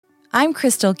I'm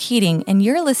Crystal Keating, and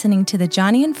you're listening to the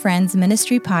Joni and Friends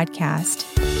Ministry Podcast.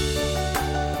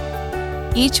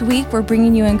 Each week, we're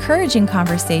bringing you encouraging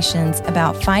conversations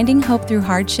about finding hope through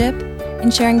hardship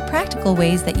and sharing practical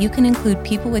ways that you can include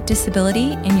people with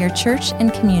disability in your church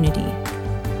and community.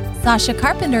 Sasha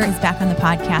Carpenter is back on the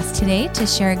podcast today to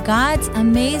share God's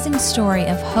amazing story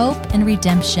of hope and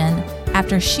redemption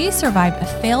after she survived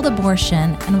a failed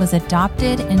abortion and was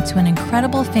adopted into an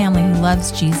incredible family who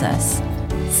loves Jesus.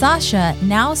 Sasha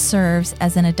now serves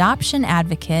as an adoption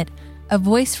advocate, a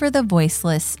voice for the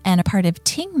voiceless, and a part of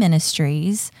Ting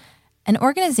Ministries, an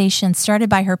organization started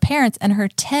by her parents and her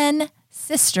 10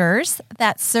 sisters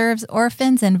that serves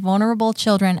orphans and vulnerable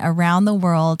children around the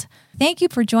world. Thank you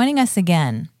for joining us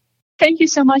again. Thank you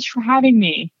so much for having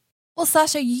me. Well,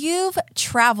 Sasha, you've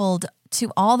traveled to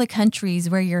all the countries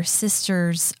where your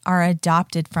sisters are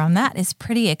adopted from. That is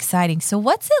pretty exciting. So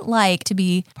what's it like to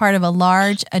be part of a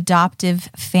large adoptive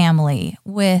family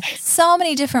with so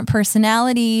many different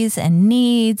personalities and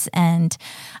needs? And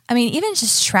I mean, even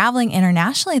just traveling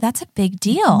internationally, that's a big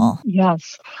deal.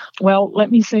 Yes. Well, let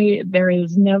me say there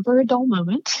is never a dull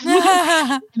moment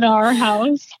in our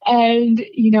house. And,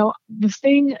 the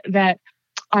thing that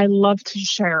I love to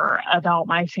share about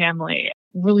my family,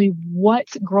 really what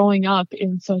growing up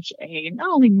in such a not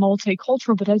only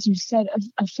multicultural, but as you said,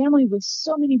 a family with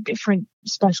so many different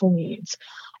special needs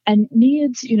and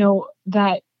needs,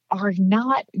 that are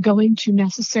not going to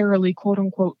necessarily, quote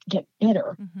unquote, get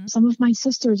better. Mm-hmm. Some of my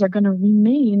sisters are going to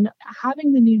remain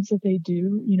having the needs that they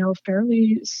do,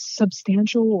 fairly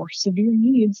substantial or severe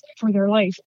needs for their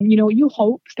life. You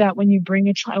hope that when you bring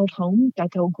a child home,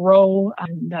 that they'll grow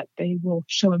and that they will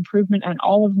show improvement, and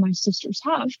all of my sisters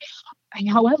have.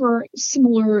 However,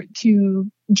 similar to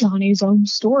Joni's own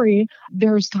story,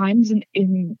 there's times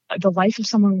in the life of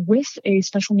someone with a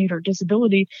special need or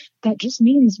disability that just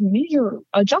means major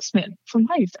adjustment for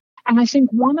life. And I think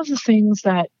one of the things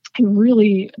that I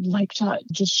really like to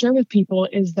just share with people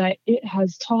is that it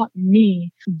has taught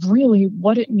me really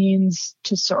what it means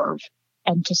to serve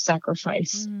and to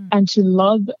sacrifice and to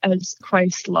love as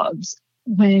Christ loves.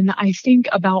 When I think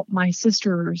about my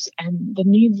sisters and the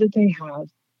needs that they have,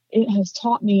 it has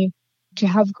taught me to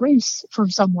have grace for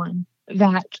someone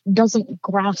that doesn't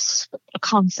grasp a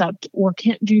concept or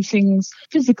can't do things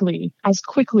physically as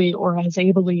quickly or as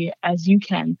ably as you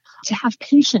can, to have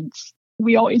patience.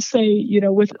 We always say,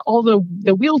 with all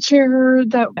the wheelchair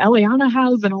that Eliana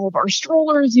has and all of our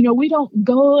strollers, we don't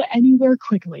go anywhere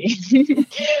quickly.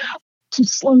 To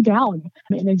slow down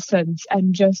in a sense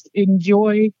and just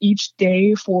enjoy each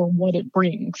day for what it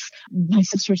brings. My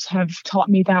sisters have taught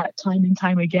me that time and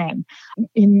time again.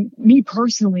 In me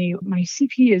personally, my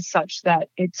CP is such that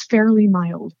it's fairly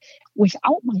mild.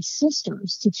 Without my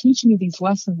sisters to teach me these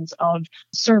lessons of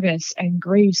service and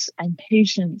grace and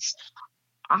patience,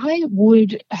 I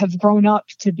would have grown up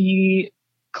to be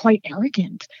quite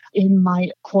arrogant in my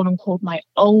quote unquote my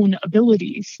own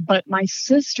abilities. But my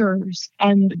sisters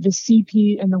and the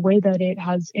CP and the way that it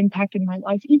has impacted my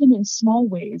life, even in small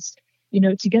ways,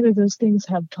 together those things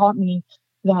have taught me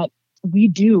that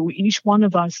each one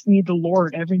of us need the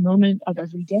Lord every moment of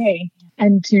every day,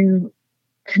 and to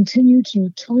continue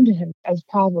to turn to him, as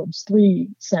Proverbs 3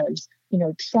 says,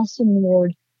 trust in the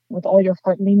Lord with all your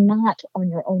heart, lean not on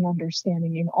your own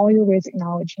understanding. In all your ways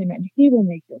acknowledge him, and he will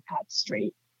make your path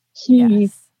straight. He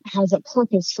has a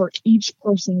purpose for each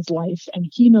person's life,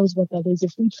 and he knows what that is.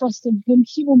 If we trust in him,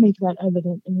 he will make that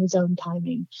evident in his own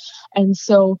timing. And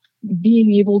so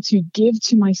being able to give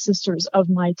to my sisters of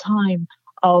my time,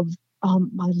 of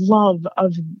my love,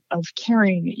 of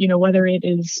caring, whether it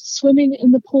is swimming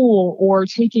in the pool or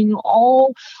taking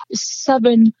all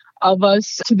 7 of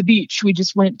us to the beach. We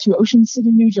just went to Ocean City,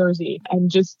 New Jersey,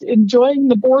 and just enjoying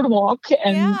the boardwalk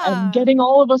and getting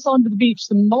all of us onto the beach,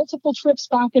 the multiple trips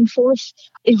back and forth.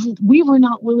 If we were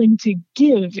not willing to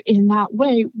give in that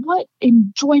way, what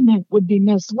enjoyment would be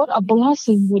missed? What a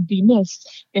blessing would be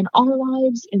missed in our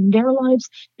lives, in their lives,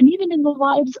 and even in the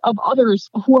lives of others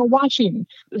who are watching.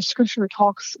 The scripture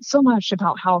talks so much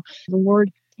about how the Lord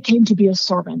came to be a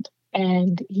servant,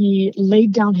 and he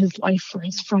laid down his life for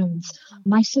his friends.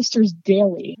 My sisters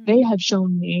daily, they have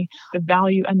shown me the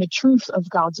value and the truth of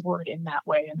God's word in that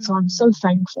way. And so I'm so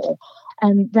thankful.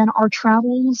 And then our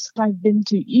travels, I've been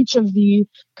to each of the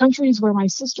countries where my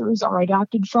sisters are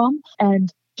adopted from,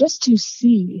 and just to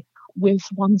see with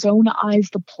one's own eyes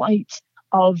the plight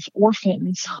of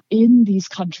orphans in these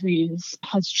countries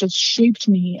has just shaped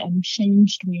me and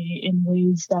changed me in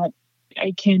ways that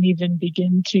I can't even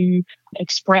begin to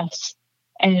express.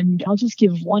 And I'll just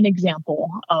give one example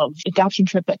of adoption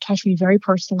trip that touched me very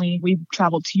personally. We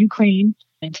traveled to Ukraine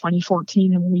in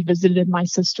 2014, and we visited my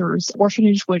sister's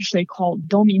orphanage, which they call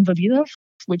Dom Invalidov,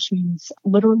 which means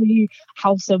literally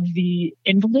house of the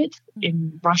invalid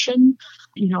in Russian.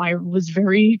 I was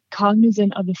very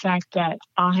cognizant of the fact that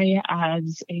I,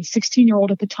 as a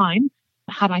 16-year-old at the time,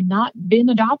 had I not been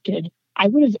adopted, I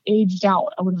would have aged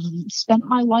out. I would have spent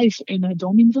my life in a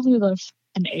Dom Invalidov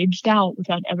and aged out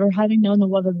without ever having known the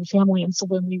love of the family. And so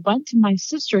when we went to my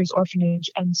sister's orphanage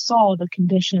and saw the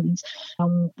conditions,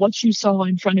 what you saw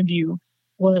in front of you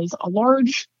was a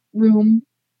large room,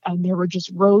 and there were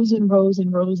just rows and rows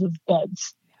and rows of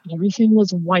beds. And everything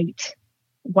was white.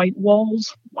 White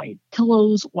walls, white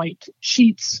pillows, white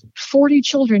sheets, 40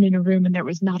 children in a room, and there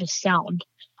was not a sound.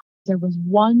 There was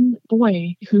one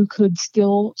boy who could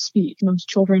still speak. Most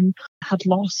children had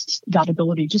lost that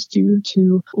ability just due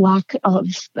to lack of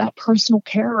that personal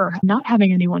care, not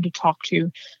having anyone to talk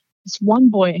to. This one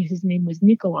boy, his name was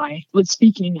Nikolai, was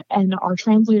speaking, and our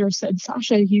translator said,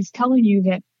 "Sasha, he's telling you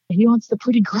that he wants the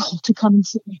pretty girl to come and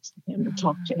sit next to him and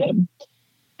talk to him."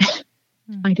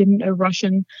 I didn't know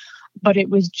Russian, but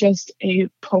it was just a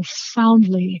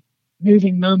profoundly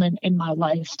moving moment in my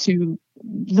life to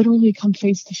literally come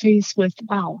face to face with,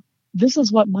 wow, this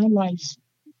is what my life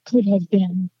could have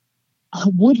been,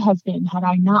 would have been had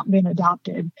I not been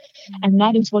adopted. And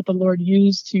that is what the Lord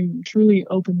used to truly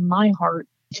open my heart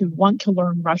to want to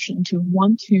learn Russian, to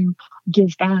want to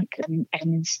give back and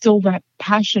instill that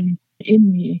passion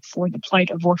in me for the plight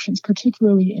of orphans,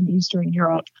 particularly in Eastern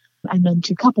Europe. And then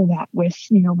to couple that with,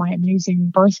 my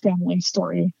amazing birth family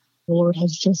story. The Lord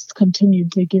has just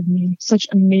continued to give me such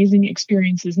amazing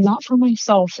experiences, not for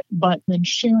myself, but then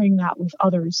sharing that with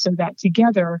others so that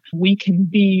together we can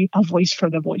be a voice for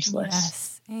the voiceless.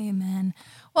 Yes, amen.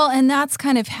 Well, and that's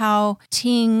kind of how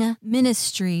Ting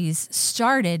Ministries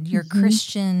started, your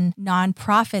Christian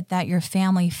nonprofit that your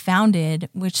family founded,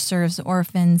 which serves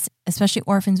orphans, especially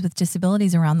orphans with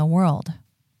disabilities around the world.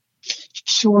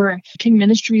 Sure. Ting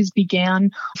Ministries began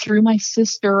through my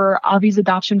sister Avi's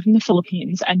adoption from the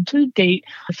Philippines. And to date,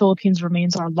 the Philippines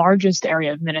remains our largest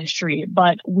area of ministry.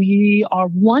 But we are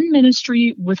one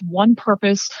ministry with one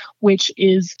purpose, which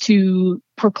is to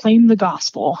proclaim the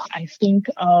gospel. I think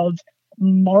of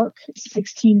Mark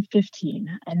 16:15.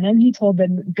 And then he told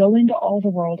them, "Go into all the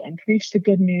world and preach the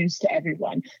good news to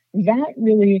everyone." That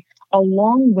really,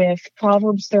 along with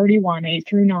Proverbs 31,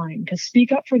 8-9, to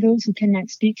speak up for those who cannot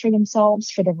speak for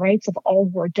themselves, for the rights of all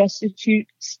who are destitute,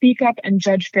 speak up and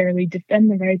judge fairly,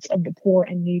 defend the rights of the poor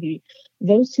and needy.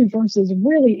 Those two verses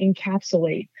really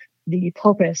encapsulate the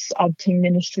purpose of Ting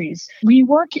Ministries. We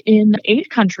work in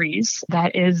 8 countries.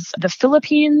 That is the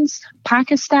Philippines,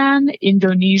 Pakistan,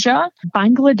 Indonesia,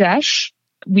 Bangladesh.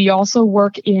 We also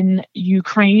work in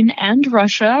Ukraine and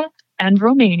Russia and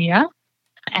Romania.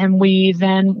 And we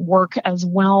then work as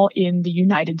well in the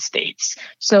United States.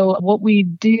 So what we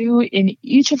do in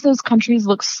each of those countries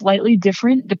looks slightly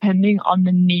different depending on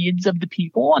the needs of the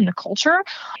people and the culture.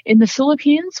 In the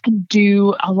Philippines, we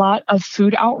do a lot of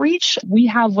food outreach. We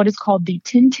have what is called the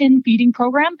Tintin feeding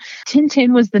program.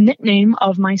 Tintin was the nickname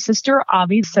of my sister,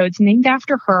 Avi, so it's named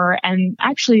after her. And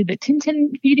actually, the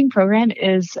Tintin feeding program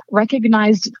is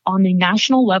recognized on the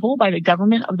national level by the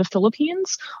government of the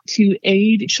Philippines to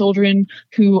aid children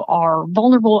who are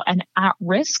vulnerable and at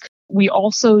risk. We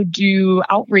also do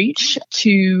outreach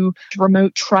to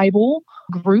remote tribal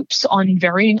groups on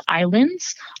varying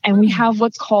islands. And we have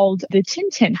what's called the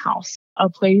Tintin House, a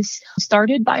place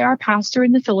started by our pastor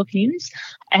in the Philippines.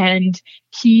 And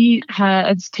he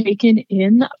has taken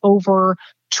in over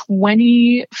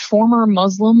 20 former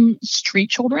Muslim street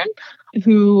children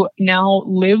who now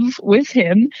live with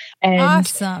him and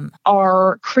Awesome.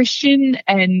 Are Christian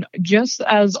and just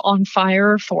as on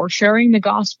fire for sharing the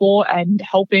gospel and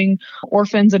helping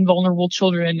orphans and vulnerable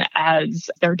children as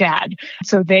their dad.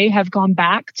 So they have gone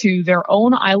back to their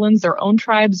own islands, their own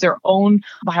tribes, their own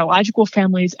biological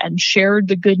families, and shared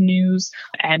the good news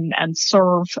and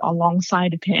served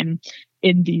alongside of him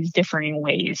in these differing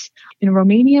ways. In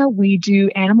Romania, we do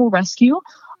animal rescue.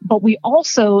 But we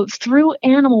also, through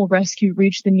animal rescue,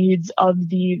 reach the needs of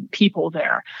the people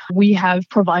there. We have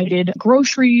provided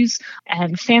groceries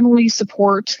and family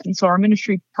support. And so our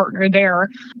ministry partner there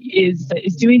is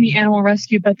doing the animal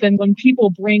rescue. But then when people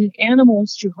bring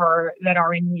animals to her that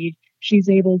are in need, she's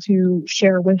able to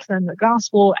share with them the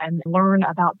gospel and learn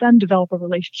about them, develop a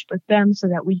relationship with them so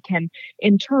that we can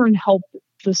in turn help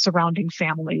the surrounding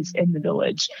families in the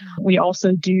village. We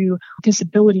also do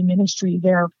disability ministry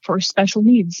there for special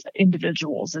needs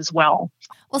individuals as well.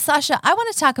 Well, Sasha, I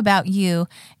want to talk about you.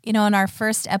 In our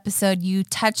first episode, you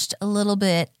touched a little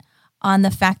bit on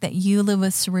the fact that you live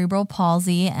with cerebral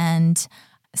palsy, and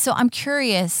So I'm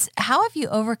curious, how have you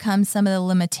overcome some of the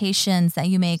limitations that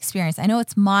you may experience? I know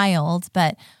it's mild,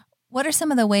 but what are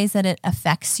some of the ways that it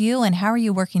affects you, and how are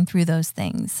you working through those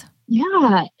things?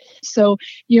 Yeah. So,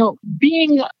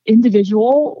 being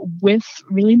individual with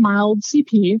really mild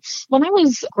CP, when I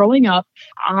was growing up,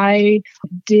 I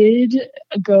did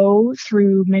go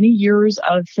through many years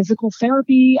of physical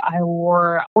therapy. I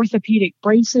wore orthopedic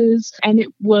braces, and it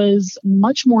was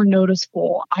much more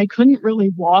noticeable. I couldn't really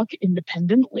walk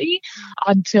independently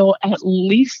until at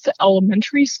least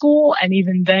elementary school. And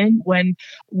even then, when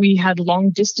we had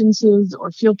long distances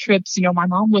or field trips, my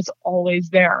mom was always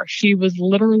there. She was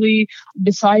literally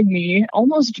beside me,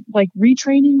 almost like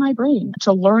retraining my brain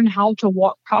to learn how to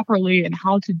walk properly and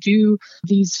how to do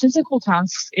these physical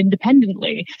tasks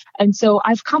independently. And so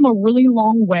I've come a really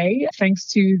long way thanks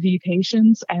to the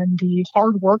patience and the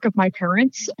hard work of my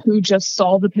parents, who just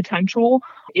saw the potential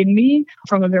in me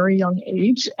from a very young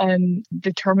age and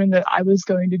determined that I was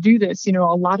going to do this. A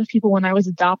lot of people, when I was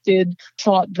adopted,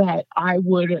 thought that I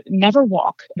would never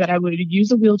walk, that I would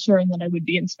use a wheelchair, and that I would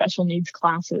be in special needs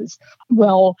classes.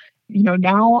 Well,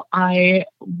 now I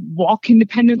walk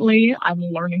independently. I'm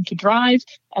learning to drive,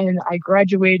 and I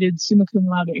graduated summa cum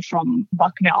laude from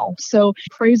Bucknell. So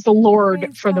praise the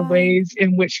Lord for the ways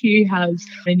in which He has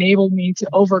enabled me to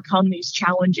overcome these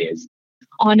challenges.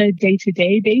 On a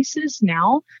day-to-day basis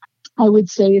now, I would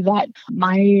say that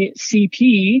my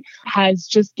CP has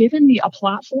just given me a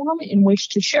platform in which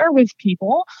to share with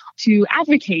people, to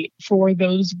advocate for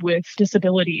those with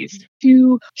disabilities,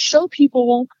 to show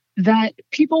people that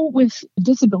people with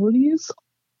disabilities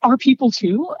are people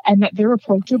too, and that they're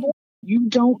approachable. You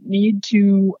don't need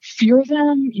to fear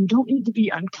them. You don't need to be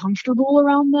uncomfortable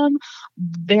around them.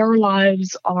 Their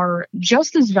lives are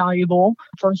just as valuable,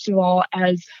 first of all,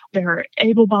 as their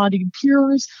able-bodied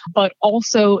peers, but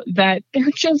also that they're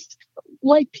just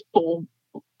like people.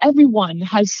 Everyone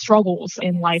has struggles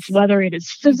in life, whether it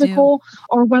is physical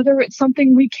or whether it's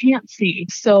something we can't see.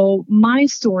 So my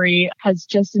story has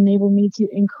just enabled me to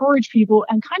encourage people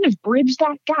and kind of bridge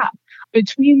that gap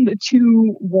between the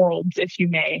two worlds, if you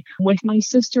may, with my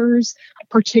sisters,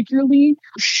 particularly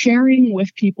sharing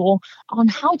with people on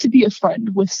how to be a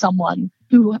friend with someone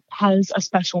who has a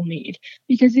special need.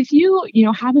 Because if you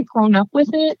haven't grown up with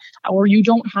it, or you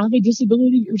don't have a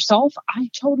disability yourself, I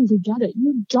totally get it.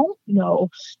 You don't know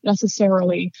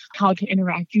necessarily how to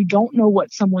interact. You don't know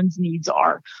what someone's needs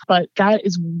are. But that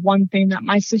is one thing that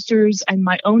my sisters and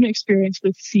my own experience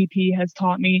with CP has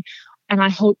taught me. And I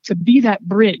hope to be that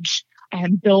bridge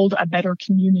and build a better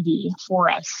community for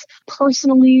us.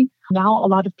 Personally, now a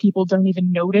lot of people don't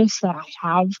even notice that I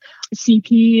have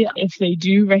CP. If they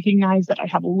do recognize that I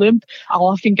have a limp, I'll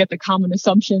often get the common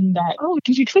assumption that, oh,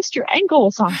 did you twist your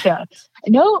ankle, Sasha?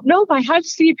 No, I have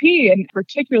CP. And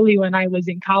particularly when I was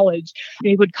in college,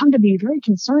 they would come to me very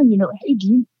concerned, hey,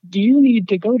 do you need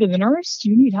to go to the nurse?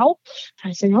 Do you need help?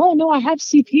 And I say, oh, no, I have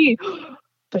CP.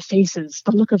 The faces,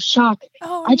 the look of shock.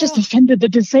 I just offended the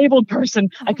disabled person.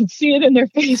 I could see it in their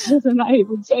faces, and I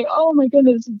would say, oh my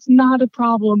goodness, it's not a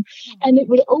problem. And it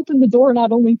would open the door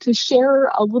not only to share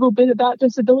a little bit about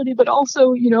disability, but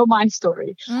also, my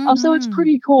story. So it's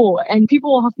pretty cool. And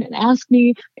people often ask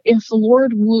me, if the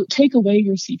Lord will take away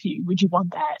your CP, would you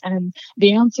want that? And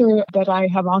the answer that I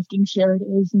have often shared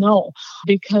is no,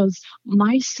 because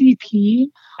my CP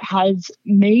has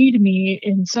made me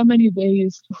in so many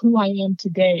ways who I am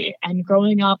today. And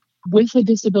growing up with a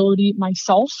disability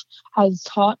myself has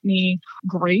taught me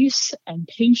grace and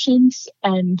patience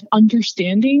and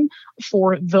understanding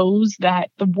for those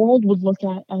that the world would look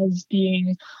at as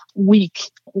being weak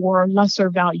or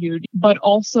lesser valued, but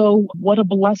also what a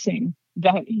blessing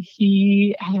that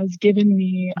He has given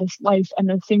me this life, and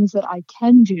the things that I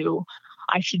can do,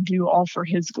 I should do all for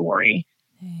His glory.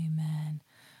 Amen.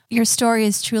 Your story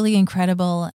is truly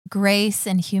incredible. Grace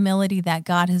and humility that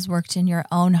God has worked in your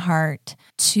own heart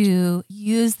to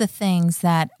use the things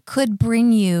that could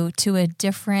bring you to a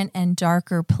different and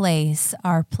darker place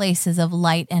are places of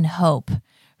light and hope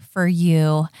for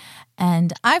you.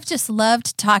 And I've just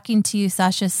loved talking to you,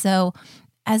 Sasha. So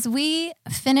as we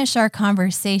finish our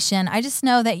conversation, I just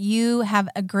know that you have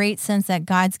a great sense that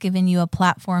God's given you a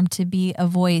platform to be a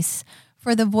voice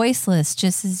for the voiceless,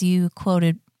 just as you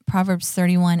quoted Proverbs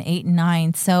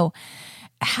 31:8-9. So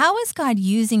how is God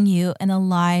using you in the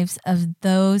lives of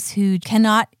those who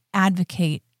cannot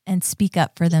advocate and speak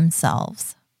up for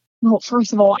themselves? Well,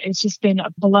 first of all, it's just been a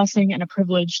blessing and a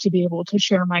privilege to be able to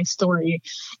share my story.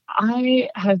 I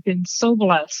have been so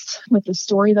blessed with the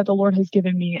story that the Lord has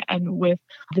given me and with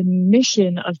the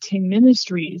mission of Ting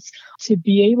Ministries to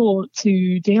be able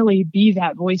to daily be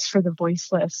that voice for the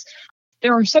voiceless.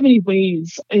 there are so many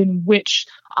ways in which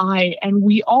I and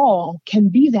we all can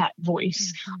be that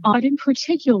voice. But in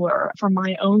particular, from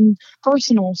my own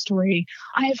personal story,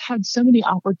 I have had so many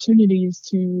opportunities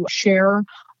to share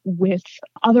with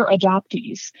other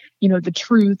adoptees, the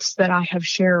truths that I have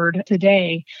shared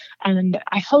today. And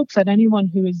I hope that anyone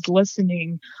who is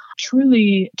listening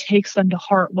truly takes them to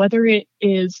heart, whether it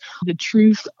is the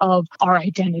truth of our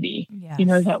identity,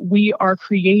 that we are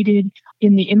created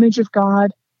in the image of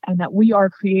God and that we are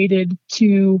created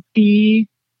to be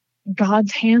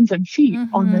God's hands and feet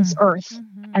on this earth.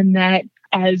 And that,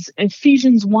 as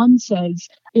Ephesians 1 says,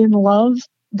 in love,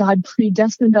 God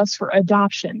predestined us for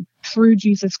adoption through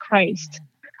Jesus Christ.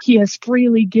 He has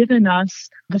freely given us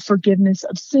the forgiveness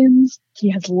of sins. He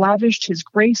has lavished his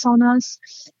grace on us.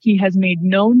 He has made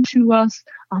known to us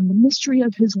the mystery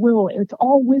of his will. It's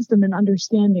all wisdom and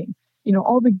understanding,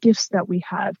 all the gifts that we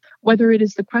have, whether it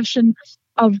is the question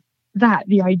of that,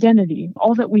 the identity,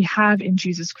 all that we have in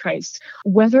Jesus Christ,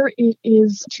 whether it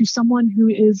is to someone who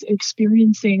is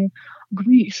experiencing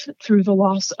grief through the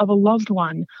loss of a loved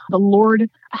one. The Lord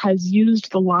has used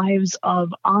the lives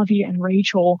of Avi and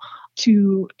Rachel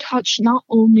to touch not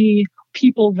only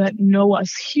people that know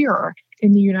us here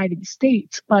in the United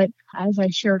States, but as I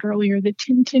shared earlier, the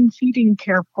Tintin Feeding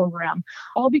Care Program,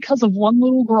 all because of one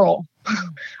little girl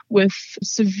with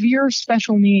severe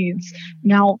special needs.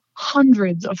 Now,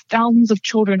 hundreds of thousands of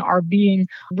children are being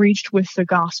reached with the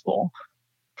gospel.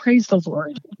 Praise the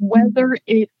Lord. Whether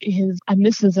it is, and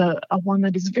this is a one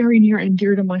that is very near and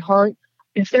dear to my heart,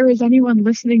 if there is anyone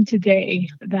listening today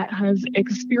that has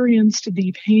experienced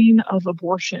the pain of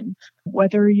abortion,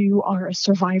 whether you are a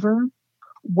survivor,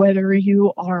 whether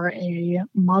you are a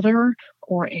mother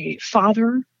or a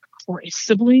father or a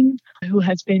sibling who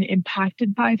has been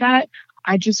impacted by that,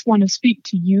 I just want to speak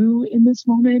to you in this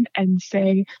moment and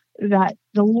say that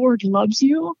the Lord loves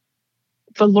you.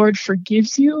 The Lord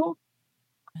forgives you.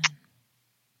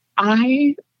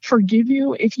 I forgive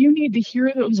you. If you need to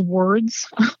hear those words,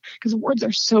 because words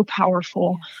are so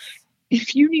powerful,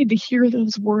 if you need to hear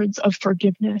those words of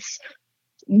forgiveness,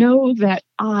 know that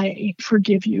I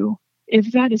forgive you.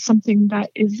 If that is something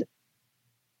that is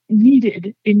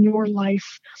needed in your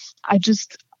life, I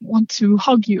just want to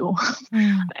hug you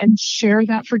and share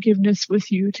that forgiveness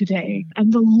with you today.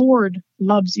 And the Lord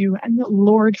loves you and the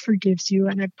Lord forgives you.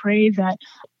 And I pray that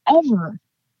ever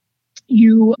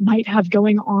you might have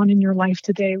going on in your life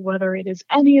today, whether it is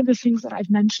any of the things that I've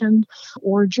mentioned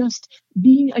or just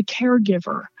being a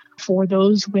caregiver for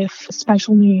those with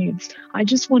special needs. I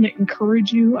just want to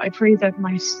encourage you. I pray that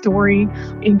my story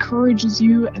encourages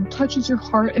you and touches your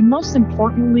heart. And most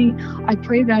importantly, I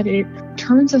pray that it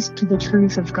turns us to the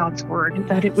truth of God's word,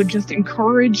 that it would just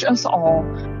encourage us all,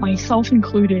 myself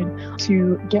included,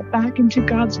 to get back into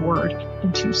God's word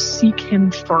and to seek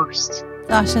him first.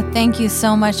 Sasha, thank you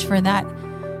so much for that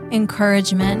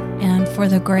encouragement and for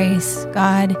the grace.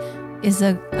 God is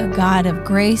a God of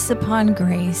grace upon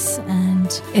grace,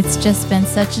 and it's just been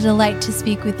such a delight to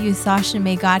speak with you, Sasha.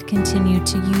 May God continue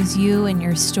to use you and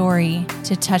your story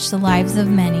to touch the lives of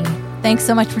many. Thanks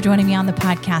so much for joining me on the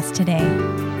podcast today.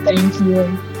 Thank you.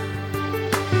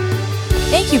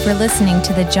 Thank you for listening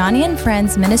to the Joni and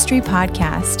Friends Ministry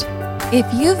Podcast. If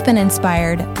you've been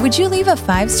inspired, would you leave a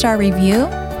 5-star review?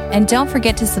 And don't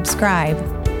forget to subscribe.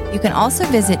 You can also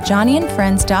visit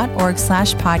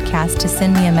joniandfriends.org/podcast to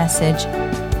send me a message.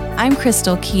 I'm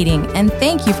Crystal Keating, and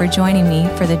thank you for joining me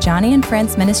for the Joni and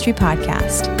Friends Ministry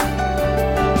Podcast.